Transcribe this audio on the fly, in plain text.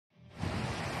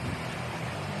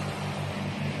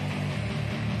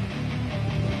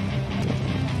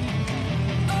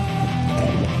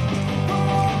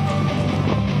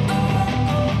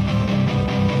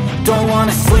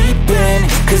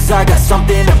cause I got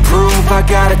something to prove. I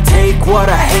gotta take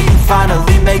what I hate and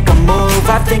finally make a move.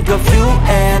 I think of you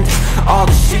and all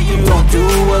the shit you don't do.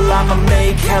 Well, I'ma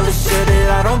make hella sure that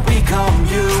I don't become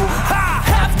you. I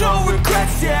have no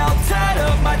regrets, yeah, I'll tie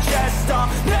up my chest.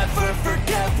 I'll never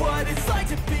forget what it's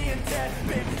like to be in debt.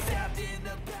 Been stabbed in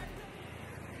the back.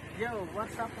 Yo,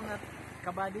 what's up mga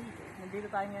kabady?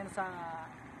 Nandito tayo ngayon sa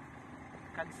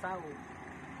Cagsao.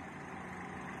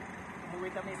 Umuwi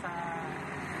kami sa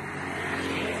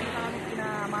kami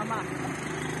kina mama.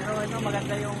 Pero ano,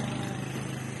 maganda yung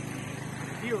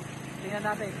view. Tingnan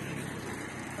natin.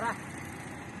 Tara!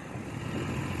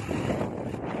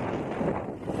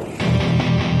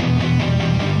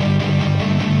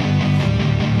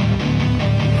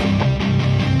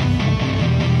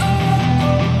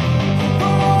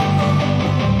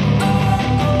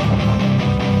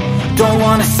 Don't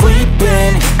wanna sleep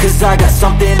in, cause I got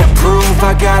something to prove.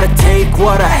 I gotta take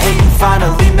what I hate and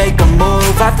finally make a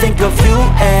move. I think of you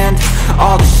and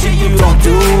all the shit you don't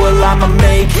do. Well, I'ma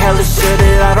make hella sure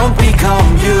that I don't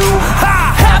become you.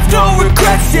 I have no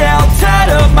regrets, yeah, I'll tie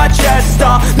up my chest.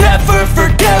 I'll never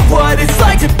forget what it's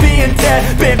like to be in debt.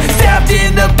 Been stabbed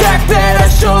in the back bed, I'll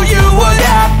show you what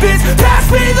happens. Pass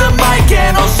me the mic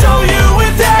and I'll show you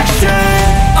with action.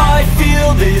 I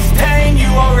feel this pain,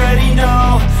 you already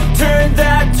know. Turn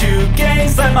that to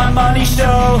gains, let my money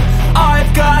show. I've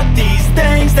got these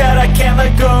things that I can't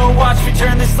let go. Watch me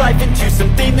turn this life into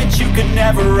something that you could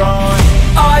never own.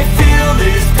 I feel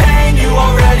this pain, you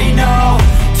already know.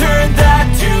 Turn that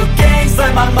to gains,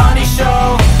 let my money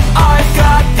show. I've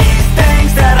got these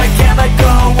things that I can't let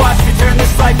go. Watch me turn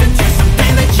this life into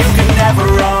something that you could never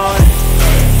own.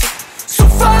 So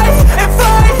fight and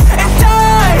fight and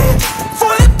die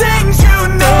for the things you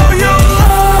know you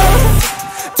love.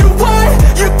 Do what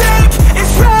you think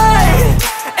is right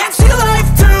and see life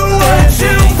do what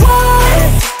you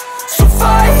want. So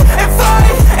fight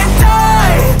and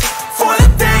die for the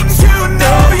things you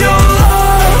know you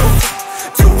love.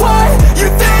 Do what you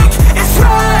think is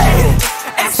right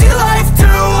and see life do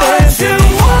what you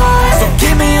want. So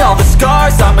give me all the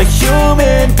scars, I'm a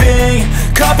human being.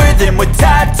 Cover them with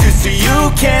tattoos so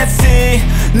you can't see.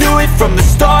 Knew it from the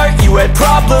start, you had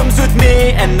problems with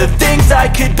me and the things I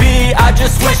could be, I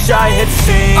just wish I had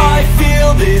seen. I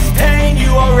feel this pain,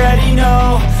 you already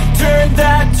know. Turn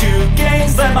that to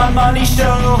gains, let my money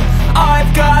show.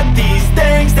 I've got these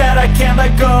things that I can't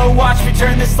let go. Watch me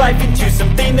turn this life into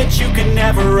something that you can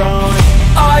never own.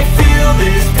 I feel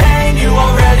this pain, you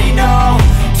already know.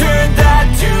 Turn that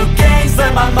to gains,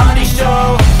 let my money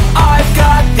show. I've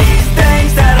got these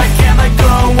things that I can't let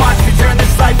go. Watch me turn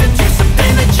this life into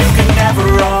something that you can never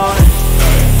own.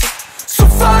 So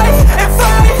fight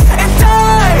and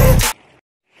die.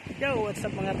 Yo, what's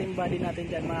up mga team buddy natin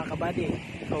dyan mga kabady.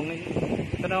 So,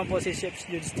 ito naman po si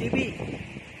Chef.JudzTV.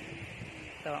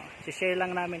 So, share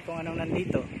lang namin kung anong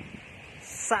nandito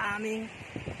sa aming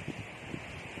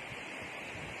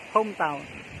hometown.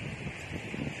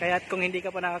 Kaya kung hindi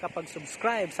ka pa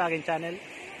nakakapag-subscribe sa aking channel,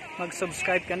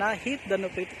 mag-subscribe ka na, hit the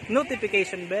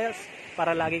notification bells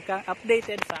para lagi kang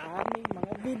updated sa aming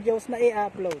mga videos na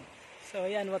i-upload. So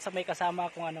yan, what's up, may kasama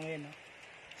akong ano ngayon, no?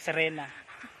 Serena.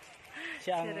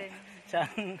 Siya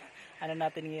ang ano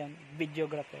natin ngayon,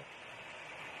 videographer.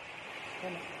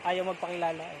 Yan, ayaw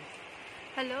magpakilala eh.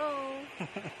 Hello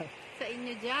sa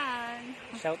inyo dyan.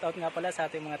 Shoutout nga pala sa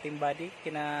ating mga team buddy,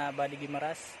 kina Buddy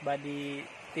Gimaras, Buddy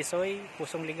Tisoy,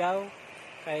 Pusong Ligaw,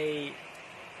 kay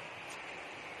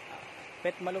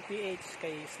Pet Malo PH,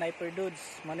 kay Sniper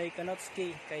Dudes, Manoy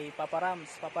Kanotski, kay Papa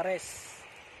Rams, Papa Res,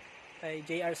 kay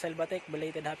JR Selbatek,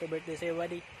 belated happy birthday sa iyo,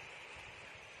 buddy.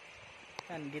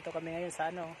 Yan, dito kami ngayon sa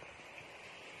ano,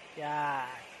 yan,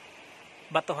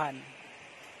 Batuhan.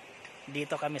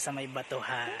 Dito kami sa may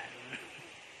Batuhan.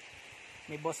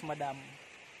 May boss madam.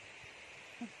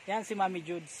 Yan si Mami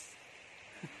Judes.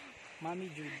 Mami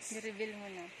Judes. I-reveal mo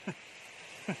na.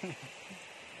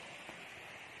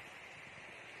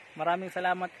 Maraming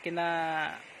salamat kina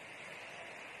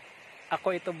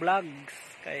Ako Ito Vlogs,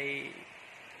 kay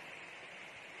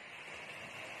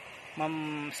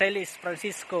Ma'am Celis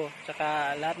Francisco,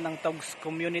 tsaka lahat ng Togs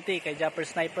community, kay Japper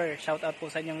Sniper. Shout out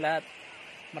po sa inyong lahat.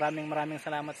 Maraming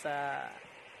salamat sa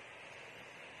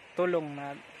tulong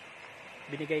na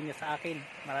binigay niyo sa akin.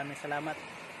 Maraming salamat.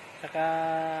 Tsaka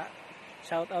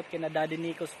shout out kina Daddy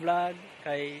Nico's Vlog,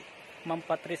 kay Ma'am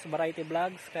Patrice Variety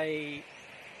Vlogs, kay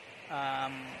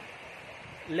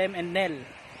Lem and Nel,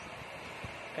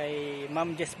 kay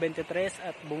Ma'am Jess 23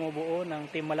 at bumubuo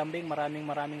ng Team Malambing.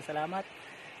 Maraming salamat.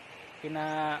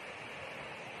 Kina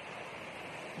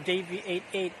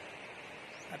JV88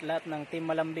 at lahat ng Team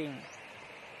Malambing,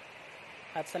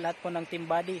 at sa lahat po ng Team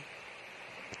Buddy.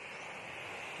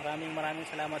 Maraming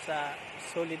salamat sa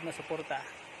solid na suporta.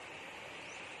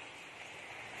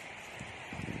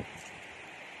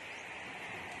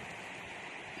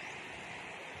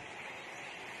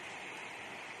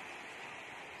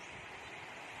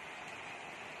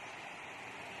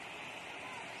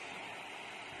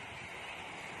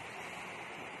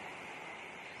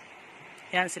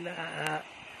 Yan sila,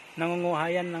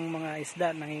 nangunguhayan ng mga isda,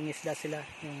 nangingisda sila.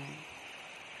 Yung,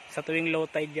 sa tuwing low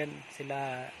tide yan,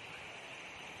 sila.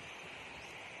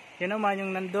 Yan naman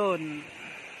yung nandun.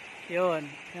 Yun,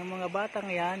 yung mga batang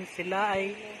yan, sila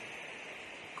ay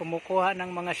kumukuha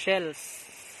ng mga shells.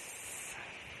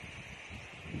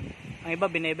 Ang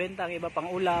iba binebenta, ang iba pang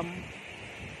ulam.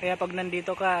 Kaya pag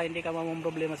nandito ka, hindi ka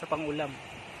mamumroblema sa pang ulam.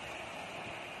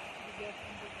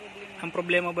 Ang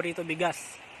problema ba dito,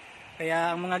 bigas.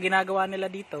 Kaya ang mga ginagawa nila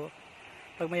dito,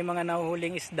 pag may mga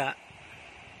nahuhuling isda,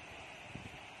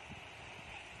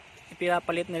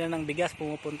 ipinapalit nila ng bigas,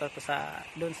 pumupunta to sa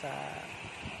doon sa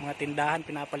mga tindahan,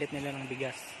 pinapalit nila ng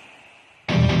bigas.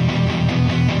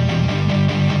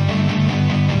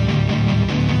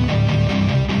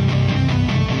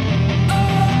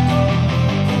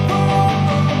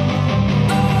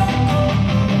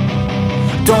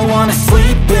 Don't wanna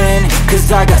sleep in, cause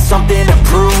I got something to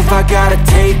prove. I gotta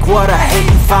take what I hate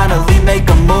and finally make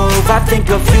a move. I think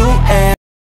of you and